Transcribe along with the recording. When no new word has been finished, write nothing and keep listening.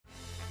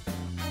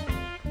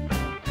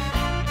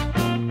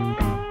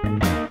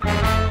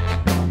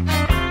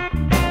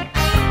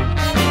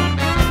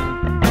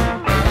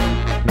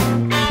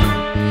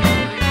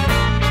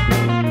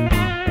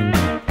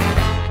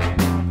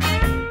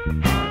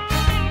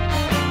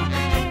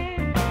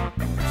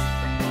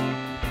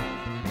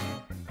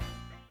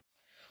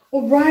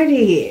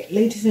Alrighty,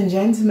 ladies and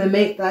gentlemen,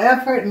 make the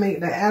effort,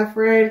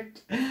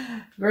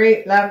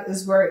 Great love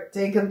is worth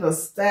taking the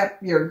step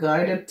you're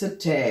guided to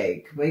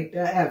take. Make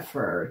the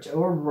effort.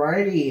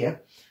 Alrighty.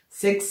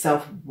 6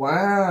 of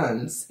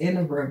Wands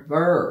in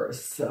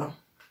reverse.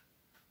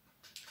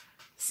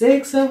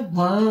 6 of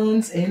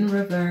Wands in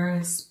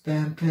reverse.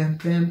 Bam, bam,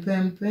 bam,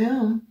 bam,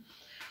 bam.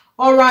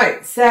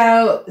 Alright,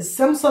 so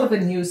some sort of a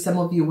news some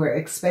of you were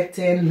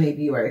expecting.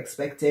 Maybe you were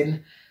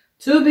expecting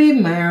to be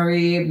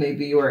married.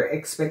 Maybe you were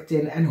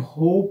expecting and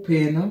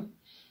hoping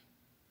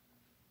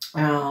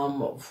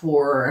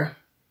for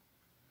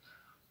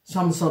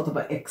some sort of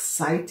an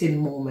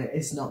exciting moment.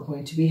 Is not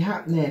going to be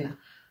happening,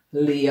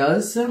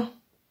 Leos.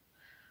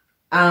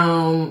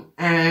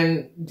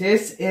 And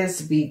this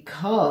is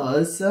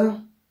because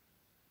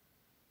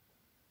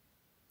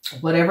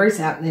whatever is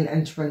happening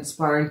and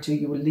transpiring to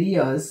you,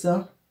 Leos,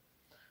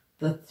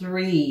 the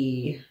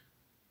 3,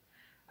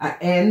 an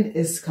end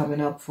is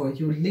coming up for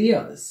you,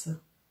 Leos.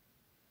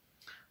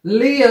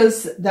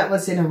 Leos that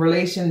was in a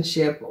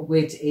relationship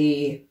with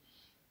a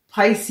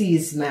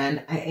Pisces man,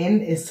 an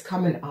end is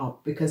coming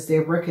up because they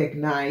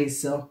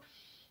recognize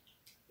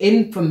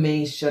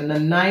information. The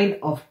 9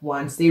 of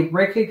Wands, they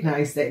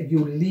recognize that you,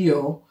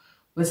 Leo,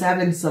 was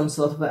having some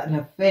sort of an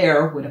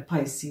affair with a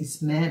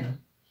Pisces man.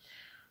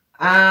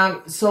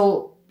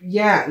 So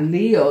yeah,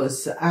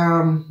 Leos,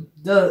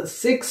 the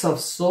 6 of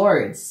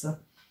Swords.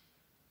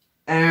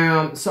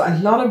 So a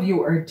lot of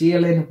you are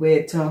dealing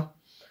with the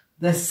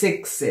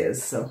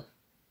 6s.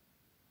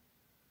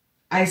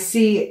 I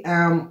see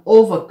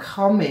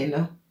overcoming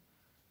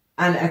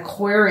an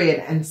Aquarian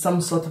and some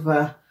sort of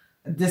a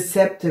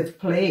deceptive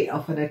play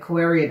of an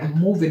Aquarian and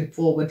moving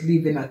forward,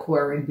 leaving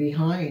Aquarian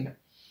behind.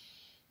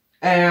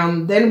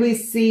 Then we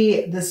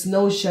see this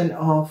notion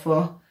of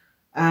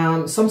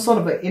some sort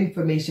of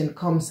information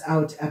comes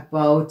out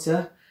about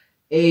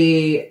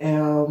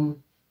a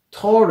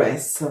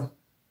Taurus,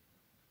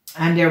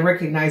 and they're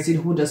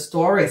recognizing who the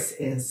Taurus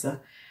is,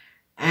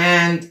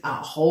 and a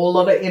whole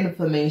lot of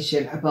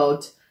information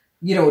about,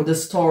 you know, the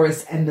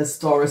Taurus and the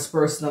Taurus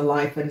personal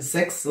life and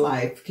sex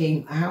life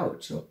came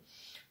out.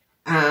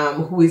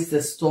 Who is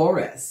the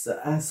Taurus?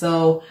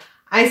 So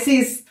I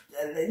see,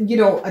 you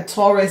know, a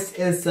Taurus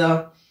is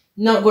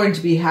not going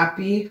to be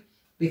happy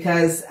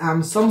because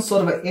some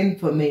sort of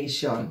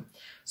information.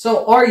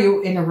 So are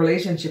you in a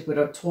relationship with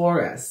a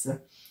Taurus?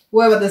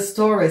 Whoever this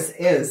Taurus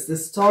is,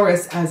 this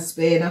Taurus has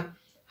been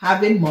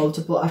having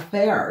multiple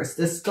affairs.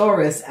 This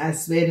Taurus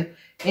has been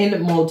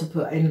in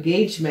multiple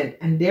engagement,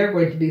 and they're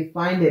going to be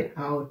finding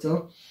out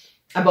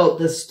about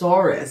this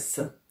Taurus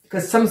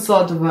because some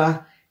sort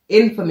of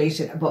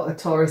information about a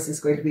Taurus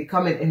is going to be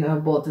coming in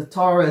about the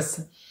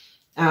Taurus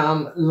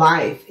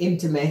life,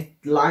 intimate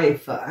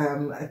life,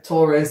 a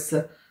Taurus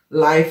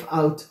life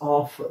out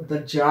of the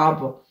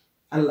job,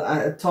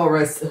 a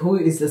Taurus, who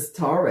is this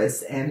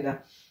Taurus, and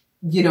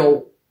you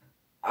know,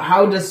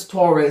 how does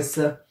Taurus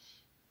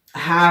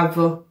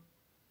have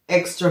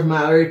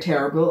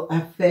extramarital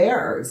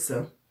affairs?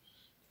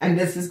 And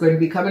this is going to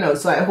be coming out.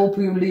 So I hope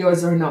you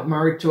Leos are not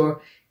married to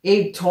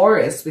a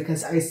Taurus,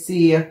 because I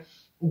see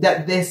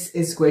that this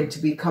is going to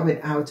be coming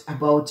out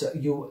about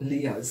you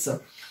Leos.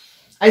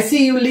 I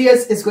see you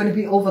Leos is going to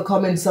be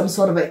overcoming some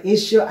sort of an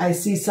issue. I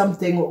see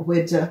something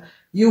with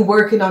you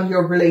working on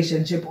your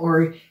relationship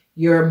or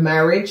your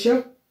marriage,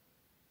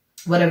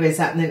 whatever is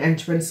happening and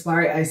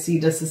transpire. I see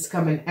this is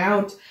coming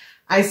out.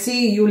 I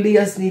see you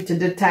Leos need to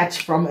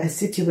detach from a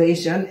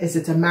situation. Is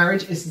it a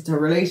marriage? Is it a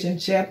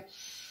relationship?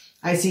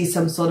 I see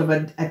some sort of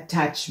an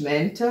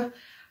attachment.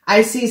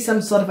 I see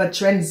some sort of a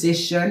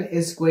transition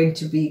is going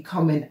to be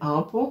coming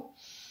up.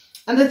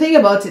 And the thing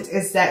about it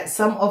is that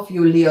some of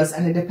you Leos,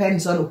 and it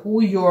depends on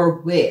who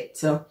you're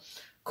with,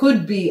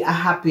 could be a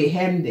happy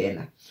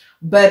ending.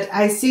 But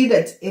I see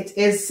that it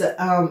is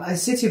a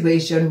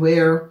situation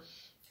where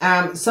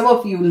some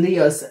of you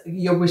Leos,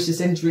 your wishes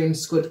and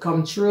dreams could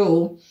come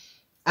true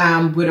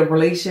with a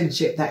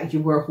relationship that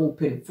you were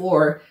hoping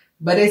for.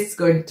 But it's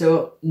going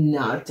to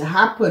not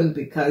happen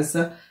because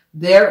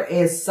there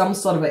is some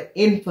sort of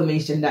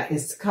information that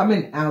is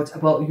coming out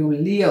about you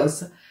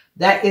Leos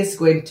that is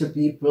going to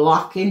be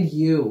blocking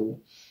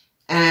you.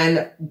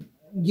 And,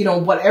 you know,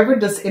 whatever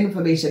this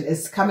information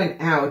is coming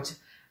out,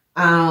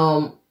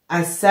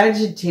 a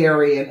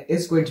Sagittarian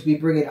is going to be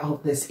bringing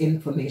out this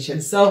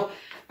information. So,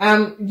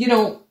 you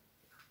know,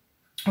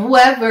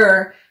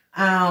 whoever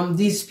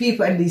these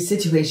people and these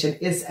situation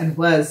is and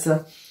was,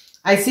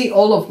 I see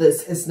all of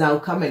this is now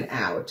coming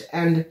out.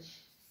 And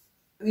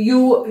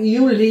you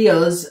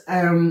Leos,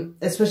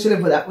 especially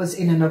if that was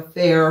in an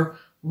affair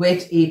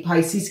with a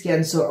Pisces,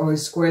 Cancer, or a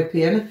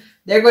Scorpion,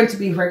 they're going to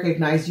be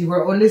recognized. You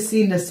were only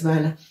seeing this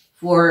man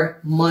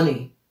for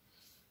money,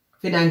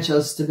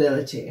 financial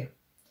stability.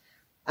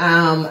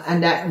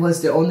 And that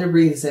was the only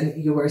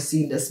reason you were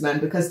seeing this man,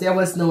 because there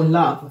was no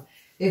love.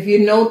 If you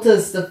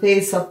notice the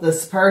face of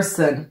this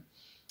person,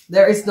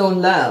 there is no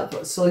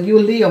love. So you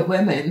Leo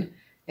women,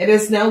 it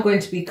is now going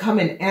to be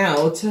coming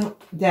out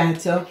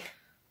that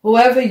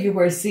whoever you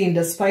were seeing,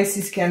 the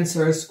Pisces,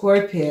 Cancer,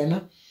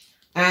 Scorpion,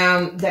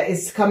 that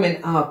is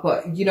coming up.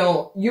 You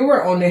know, you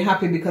were only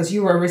happy because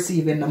you were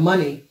receiving the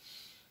money.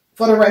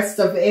 For the rest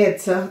of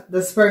it,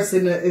 this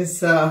person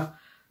is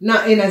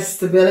not in a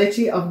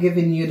stability of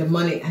giving you the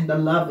money, and the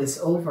love is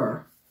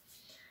over.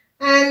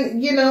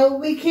 And, you know,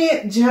 we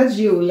can't judge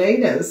you,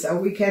 ladies.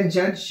 We can't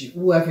judge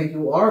whoever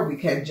you are. We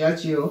can't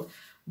judge you.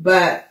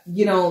 But,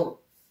 you know,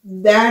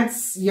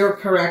 that's your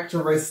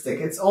characteristic.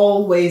 It's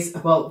always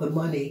about the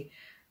money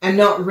and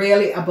not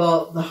really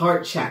about the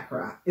heart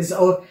chakra. It's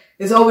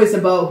always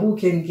about who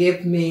can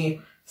give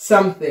me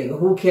something,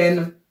 who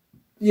can,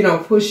 you know,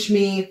 push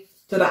me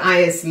to the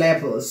highest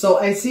level. So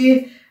I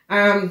see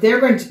they're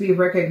going to be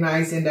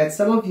recognizing that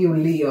some of you,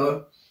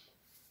 Leo,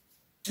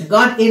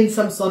 got in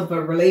some sort of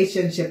a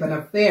relationship, an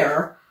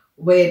affair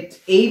with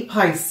a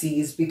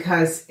Pisces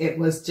because it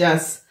was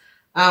just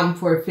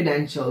for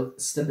financial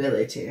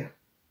stability.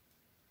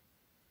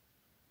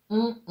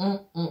 I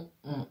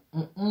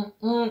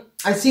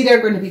see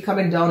they're going to be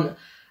coming down.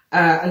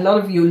 A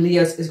lot of you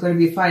Leos is going to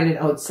be finding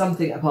out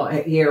something about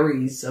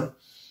Aries.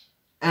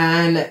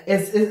 And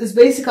it's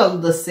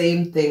basically the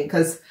same thing,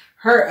 because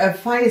her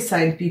fire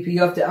sign people,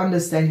 you have to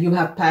understand you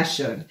have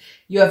passion.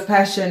 You have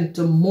passion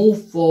to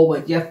move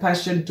forward. You have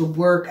passion to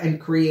work and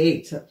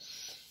create.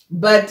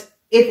 But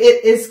if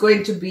it is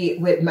going to be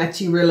with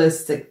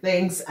materialistic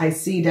things, I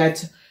see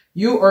that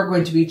you are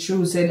going to be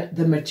choosing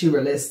the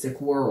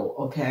materialistic world,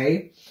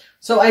 okay?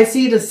 So I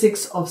see the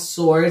Six of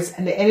Swords,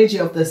 and the energy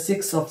of the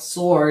Six of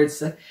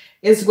Swords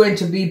is going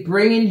to be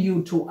bringing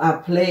you to a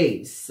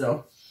place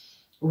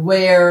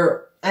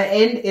where an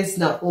end is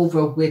not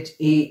over with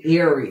a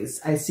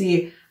Aries. I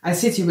see a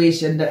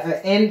situation that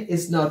an end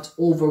is not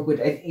over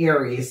with an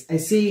Aries. I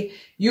see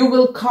you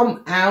will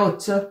come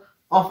out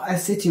of a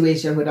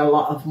situation with a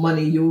lot of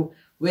money. You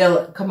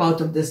will come out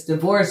of this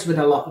divorce with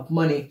a lot of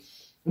money.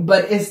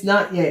 But it's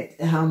not yet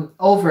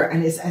over,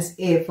 and it's as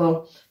if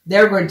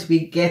they're going to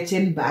be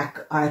getting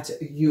back at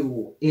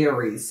you,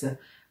 Aries.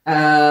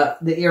 The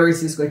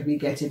Aries is going to be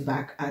getting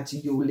back at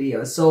you,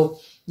 Leo. So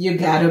you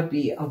gotta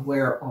be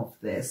aware of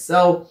this.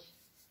 So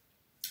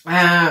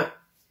the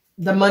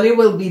money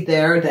will be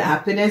there, the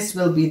happiness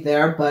will be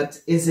there, but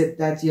is it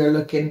that you're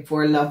looking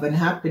for love and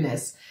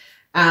happiness?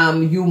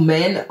 You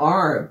men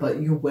are,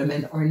 but you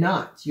women are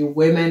not. You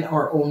women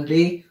are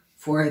only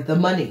for the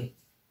money.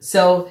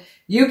 So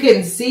you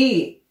can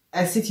see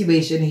a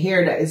situation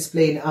here that is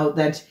playing out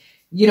that,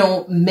 you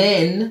know,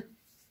 men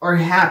are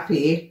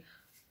happy,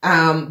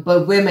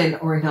 but women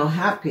are not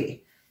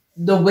happy.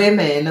 The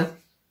women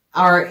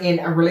are in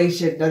a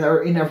relationship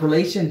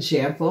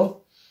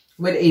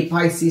with a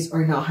Pisces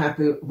are not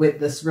happy with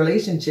this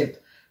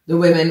relationship. The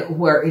women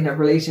who are in a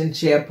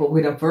relationship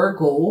with a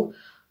Virgo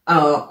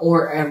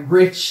or a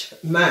rich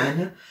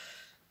man,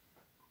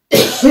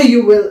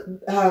 you will,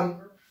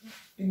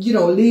 you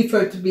know, leave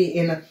her to be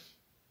in a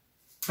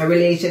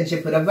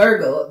relationship with a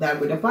Virgo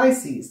than with a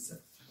Pisces.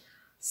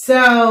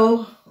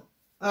 So,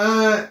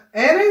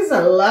 it is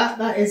a lot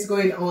that is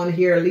going on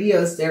here,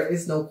 Leos. There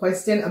is no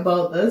question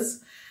about this.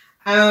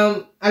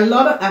 A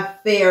lot of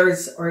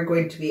affairs are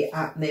going to be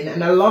happening,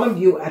 and a lot of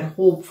you had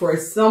hoped for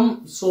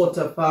some sort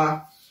of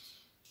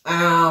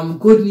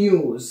good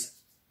news,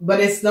 but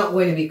it's not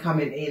going to be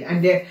coming in.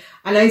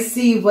 And I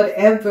see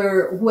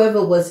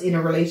whoever was in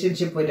a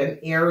relationship with an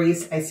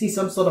Aries, I see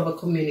some sort of a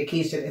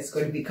communication is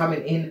going to be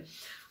coming in.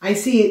 I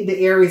see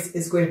the Aries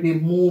is going to be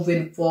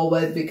moving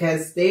forward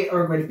because they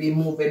are going to be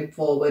moving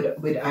forward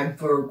with a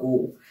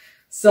Virgo.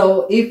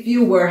 So if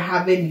you were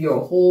having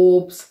your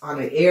hopes on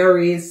an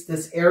Aries,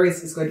 this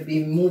Aries is going to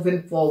be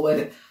moving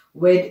forward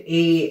with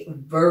a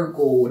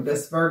Virgo.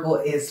 This Virgo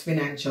is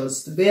financial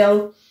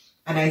stable.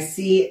 And I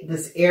see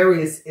this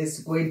Aries is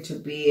going to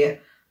be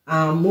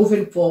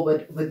moving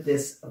forward with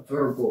this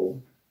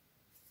Virgo.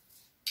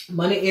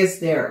 Money is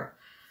there.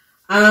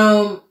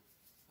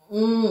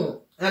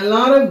 A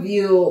lot of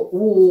you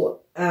who,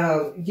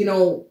 you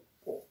know,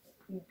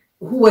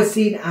 who was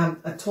seen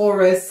a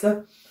Taurus,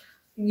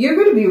 you're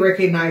going to be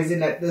recognizing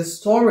that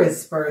this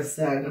Taurus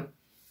person,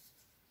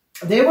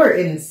 they were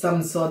in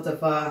some sort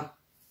of a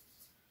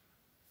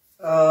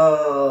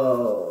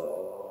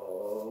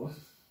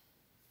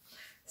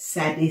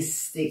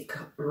sadistic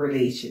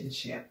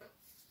relationship.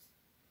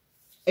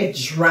 It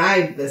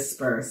drives this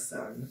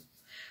person.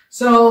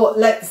 So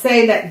let's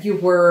say that you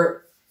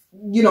were,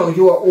 you know,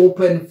 you were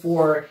open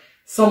for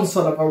some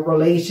sort of a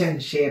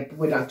relationship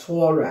with a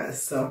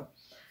Taurus.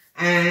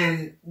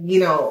 And, you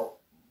know,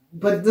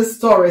 but this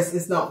Taurus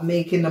is not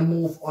making a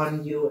move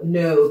on you.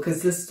 No,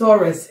 because this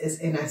Taurus is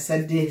in a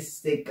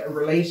sadistic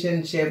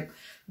relationship.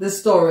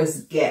 This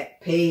Taurus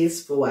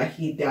pays for what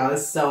he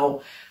does.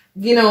 So,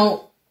 you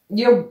know,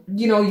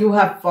 you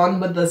have fun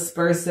with this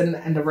person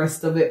and the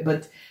rest of it.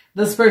 But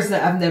this person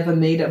have never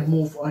made a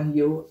move on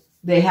you.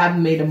 They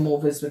haven't made a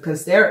move is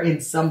because they're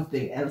in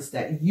something else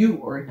that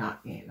you are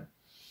not in.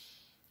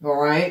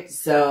 All right.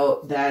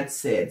 So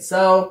that's it.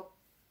 So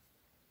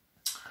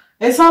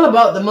it's all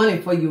about the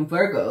money for you,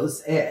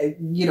 Virgos.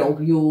 You know,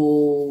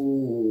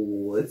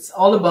 it's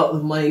all about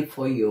the money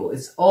for you.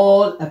 It's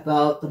all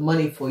about the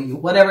money for you.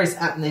 Whatever is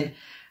happening,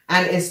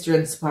 and it's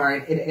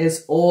transparent. It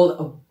is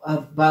all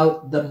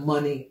about the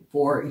money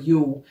for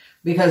you,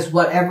 because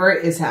whatever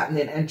is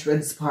happening and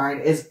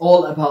transparent is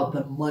all about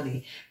the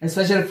money,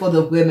 especially for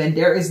the women.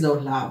 There is no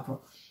love.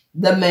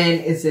 The man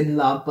is in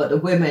love, but the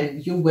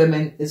women, you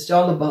women, it's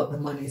all about the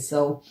money.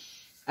 So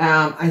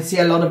I see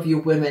a lot of you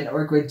women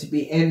are going to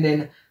be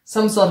ending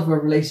some sort of a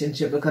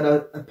relationship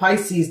because a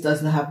Pisces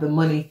doesn't have the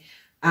money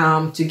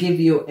to give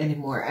you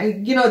anymore.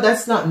 And you know,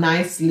 that's not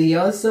nice,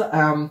 Leos.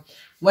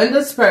 When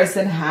this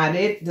person had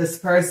it, this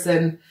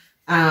person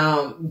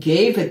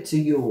gave it to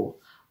you,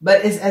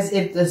 but it's as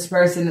if this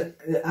person,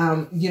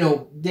 you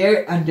know,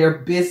 their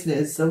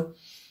business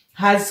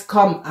has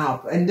come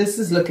up, and this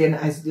is looking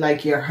as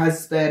like your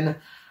husband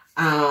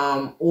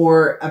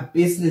or a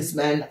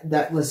businessman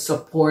that was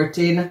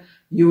supporting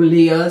you,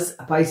 Leos,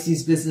 a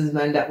Pisces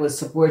businessman that was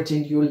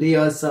supporting you,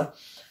 Leos,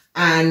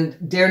 and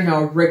they're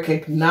now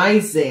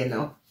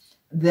recognizing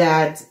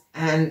that,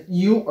 and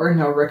you are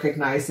now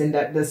recognizing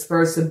that this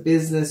person,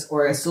 business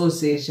or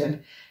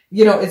association,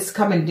 you know, it's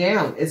coming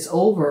down, it's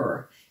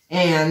over,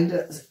 and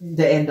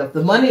the end of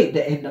the money,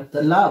 the end of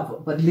the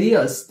love. But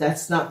Leos,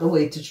 that's not the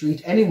way to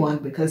treat anyone,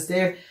 because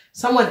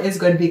someone is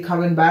going to be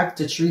coming back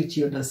to treat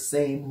you the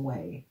same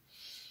way.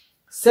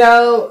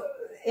 So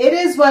it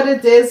is what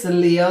it is,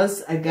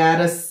 Leos. I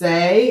gotta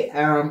say,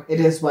 it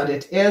is what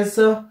it is.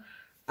 You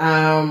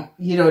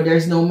know,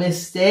 there's no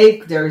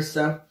mistake. There's,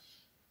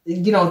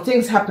 you know,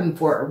 things happen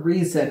for a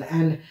reason.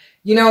 And,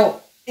 you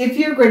know, if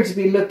you're going to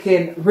be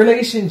looking,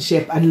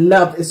 relationship and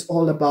love is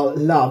all about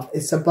love.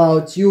 It's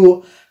about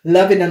you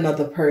loving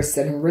another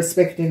person,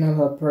 respecting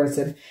another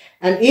person.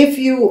 And if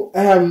you,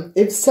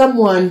 if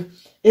someone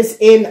is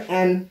in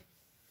an,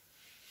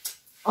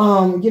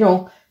 you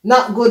know,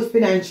 not good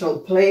financial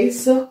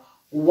place,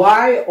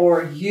 why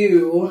are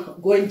you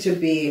going to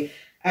be,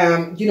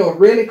 you know,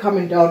 really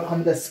coming down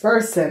on this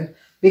person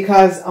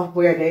because of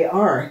where they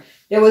are?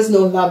 There was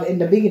no love in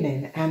the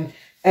beginning.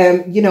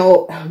 And, you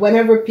know,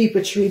 whenever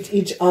people treat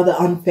each other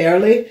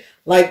unfairly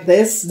like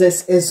this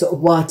is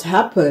what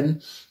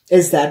happened,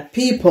 is that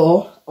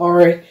people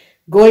are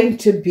going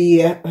to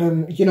be,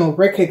 you know,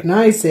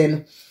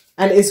 recognizing,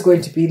 and is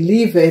going to be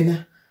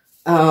leaving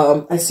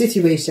a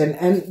situation,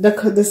 and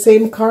the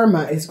same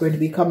karma is going to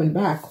be coming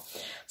back.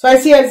 So I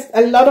see as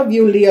a lot of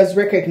you Leos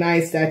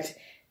recognize that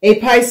a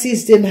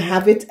Pisces didn't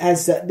have it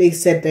as they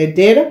said they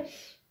did.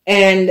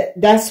 And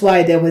that's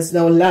why there was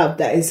no love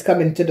that is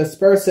coming to this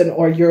person,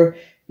 or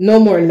no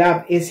more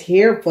love is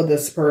here for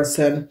this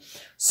person.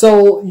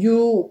 So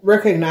you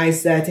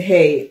recognize that,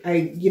 hey,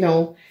 you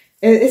know,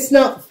 it's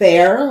not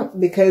fair,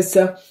 because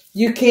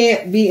you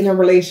can't be in a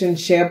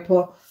relationship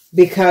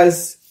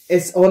because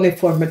it's only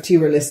for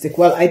materialistic.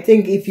 Well, I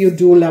think if you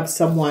do love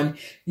someone,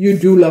 you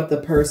do love the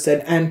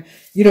person. And,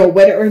 you know,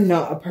 whether or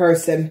not a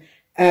person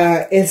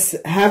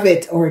have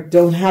it or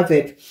don't have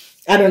it,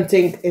 I don't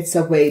think it's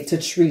a way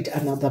to treat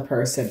another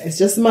person. It's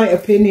just my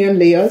opinion,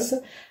 Leos.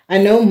 I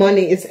know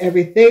money is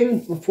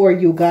everything for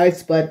you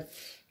guys, but,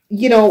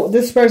 you know,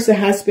 this person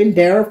has been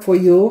there for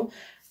you.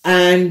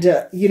 And,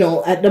 you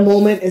know, at the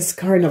moment it's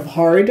kind of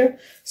hard.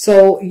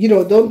 So, you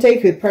know, don't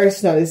take it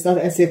personal. It's not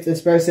as if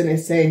this person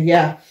is saying,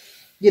 yeah,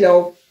 you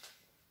know,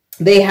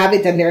 they have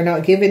it and they're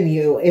not giving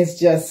you. It's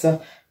just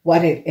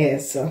what it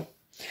is.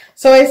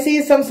 So I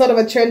see some sort of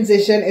a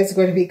transition is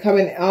going to be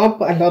coming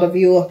up. A lot of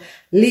you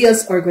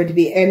Leos are going to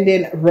be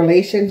ending a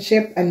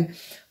relationship, and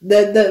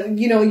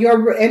you know,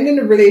 you're ending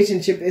a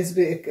relationship is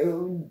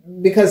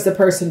because the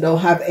person don't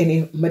have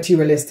any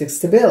materialistic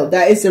stability.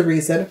 That is the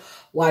reason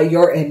why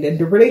you're ending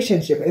the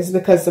relationship, is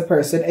because the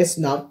person is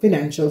not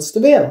financial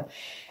stable.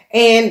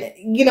 And,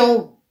 you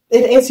know,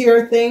 it is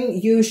your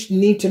thing. You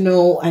need to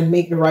know and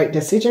make the right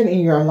decision in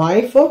your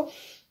life.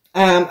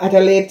 At a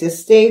later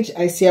stage,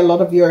 I see a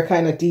lot of you are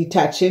kind of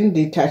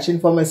detaching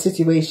from a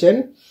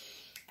situation.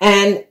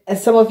 And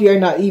some of you are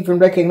not even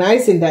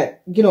recognizing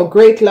that, you know,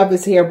 great love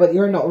is here, but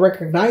you're not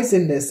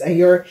recognizing this. And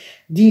you're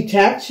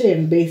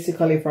detaching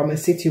basically from a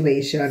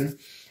situation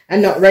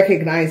and not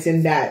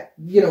recognizing that,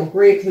 you know,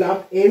 great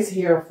love is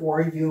here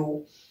for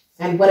you.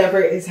 And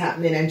whatever is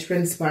happening and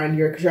transpiring,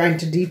 you're trying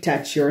to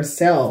detach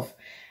yourself.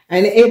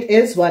 And it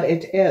is what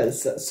it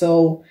is.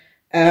 So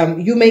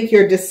you make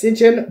your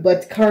decision,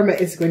 but karma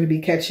is going to be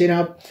catching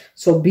up.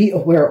 So be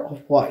aware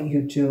of what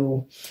you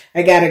do.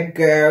 I gotta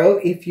go.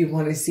 If you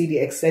want to see the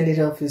extended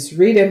of this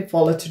reading,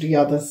 follow to the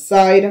other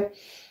side.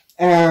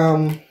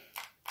 Yep.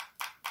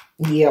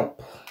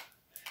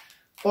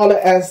 Follow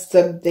us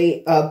to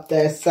the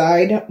other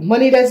side.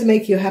 Money does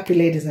make you happy,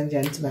 ladies and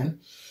gentlemen.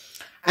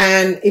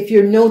 And if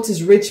you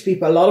notice, rich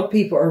people, a lot of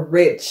people are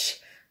rich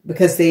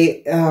because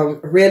they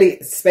really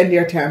spend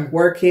their time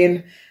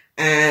working.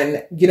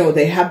 And, you know,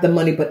 they have the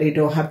money, but they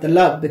don't have the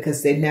love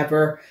because they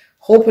never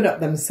open up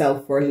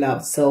themselves for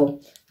love.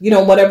 So, you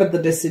know, whatever the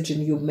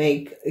decision you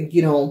make,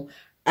 you know,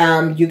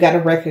 you got to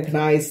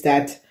recognize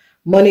that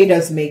money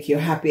does make you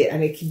happy,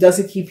 and it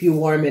doesn't keep you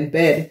warm in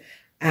bed.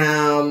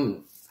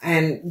 And,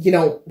 you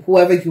know,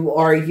 whoever you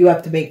are, you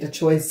have to make the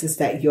choices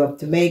that you have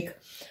to make.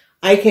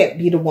 I can't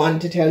be the one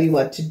to tell you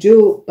what to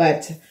do,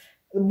 but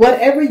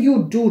whatever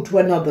you do to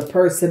another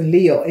person,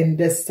 Leo, in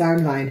this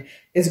timeline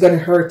is going to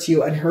hurt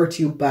you and hurt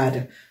you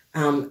bad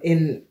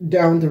in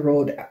down the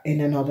road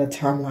in another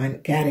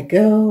timeline. Gotta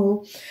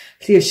go.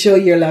 Please show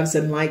your loves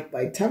and like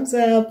by thumbs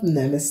up.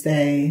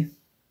 Namaste.